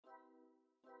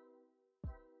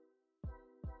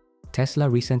Tesla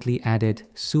recently added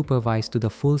Supervised to the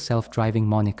full self-driving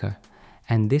moniker,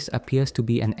 and this appears to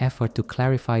be an effort to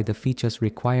clarify the feature's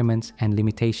requirements and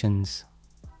limitations.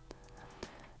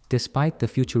 Despite the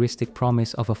futuristic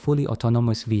promise of a fully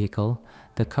autonomous vehicle,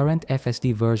 the current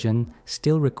FSD version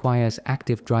still requires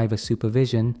active driver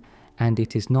supervision, and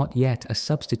it is not yet a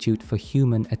substitute for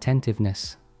human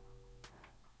attentiveness.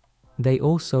 They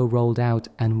also rolled out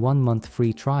an 1-month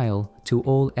free trial to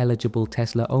all eligible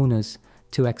Tesla owners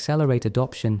to accelerate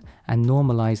adoption and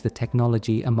normalize the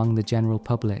technology among the general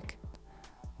public.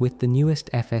 With the newest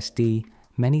FSD,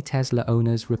 many Tesla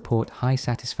owners report high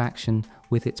satisfaction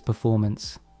with its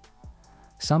performance.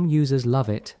 Some users love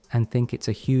it and think it's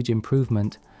a huge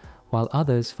improvement, while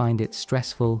others find it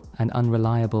stressful and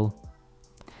unreliable.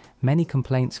 Many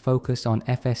complaints focus on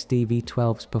FSD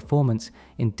V12's performance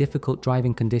in difficult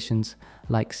driving conditions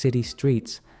like city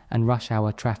streets and rush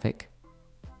hour traffic.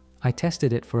 I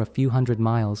tested it for a few hundred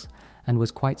miles and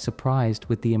was quite surprised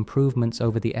with the improvements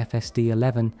over the FSD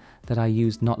 11 that I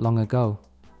used not long ago.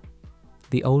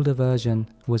 The older version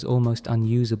was almost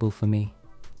unusable for me.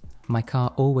 My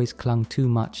car always clung too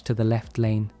much to the left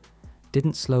lane,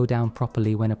 didn't slow down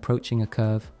properly when approaching a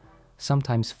curve,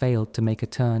 sometimes failed to make a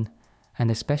turn, and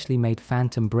especially made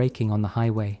phantom braking on the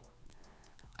highway.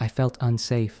 I felt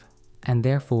unsafe, and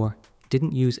therefore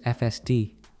didn't use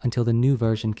FSD until the new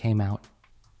version came out.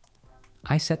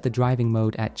 I set the driving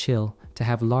mode at chill to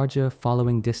have larger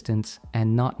following distance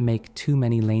and not make too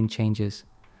many lane changes.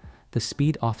 The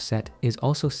speed offset is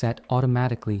also set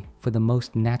automatically for the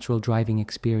most natural driving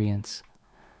experience.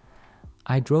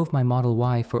 I drove my Model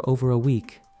Y for over a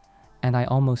week, and I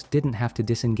almost didn't have to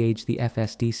disengage the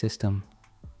FSD system.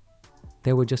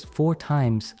 There were just 4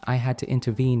 times I had to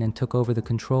intervene and took over the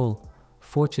control.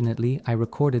 Fortunately, I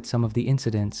recorded some of the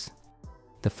incidents.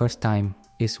 The first time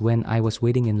is when I was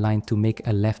waiting in line to make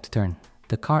a left turn.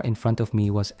 The car in front of me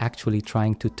was actually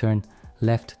trying to turn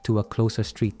left to a closer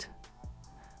street.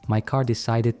 My car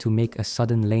decided to make a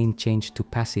sudden lane change to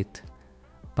pass it,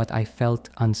 but I felt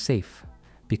unsafe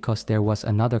because there was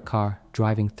another car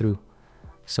driving through,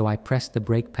 so I pressed the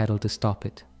brake pedal to stop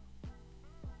it.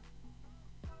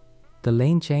 The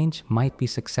lane change might be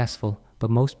successful, but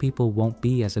most people won't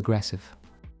be as aggressive.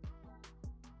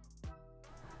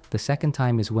 The second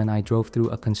time is when I drove through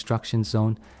a construction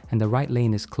zone and the right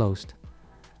lane is closed.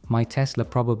 My Tesla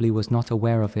probably was not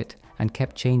aware of it and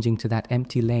kept changing to that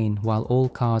empty lane while all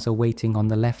cars are waiting on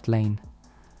the left lane.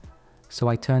 So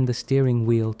I turned the steering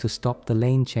wheel to stop the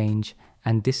lane change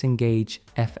and disengage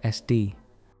FSD.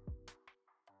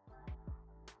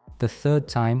 The third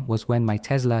time was when my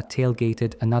Tesla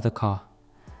tailgated another car.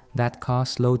 That car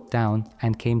slowed down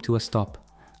and came to a stop.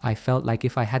 I felt like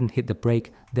if I hadn't hit the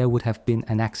brake, there would have been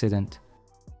an accident.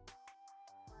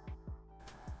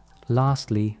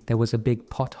 Lastly, there was a big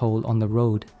pothole on the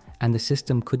road and the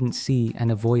system couldn't see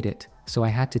and avoid it, so I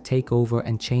had to take over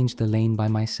and change the lane by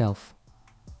myself.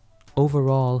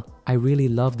 Overall, I really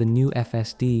love the new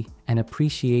FSD and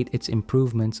appreciate its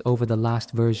improvements over the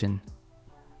last version.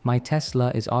 My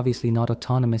Tesla is obviously not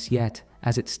autonomous yet,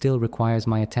 as it still requires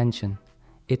my attention.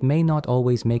 It may not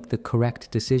always make the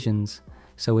correct decisions,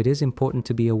 so it is important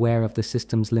to be aware of the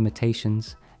system's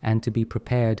limitations and to be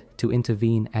prepared to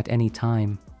intervene at any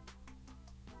time.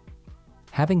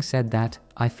 Having said that,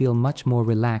 I feel much more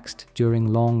relaxed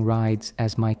during long rides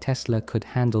as my Tesla could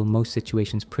handle most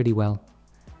situations pretty well.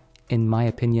 In my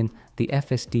opinion, the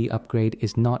FSD upgrade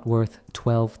is not worth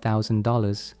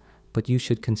 $12,000, but you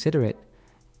should consider it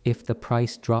if the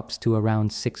price drops to around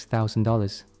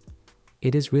 $6,000.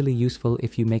 It is really useful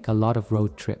if you make a lot of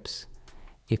road trips.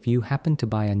 If you happen to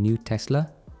buy a new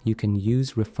Tesla, you can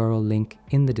use referral link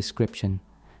in the description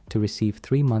to receive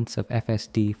 3 months of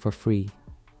FSD for free.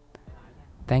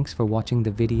 Thanks for watching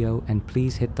the video and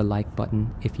please hit the like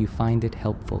button if you find it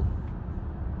helpful.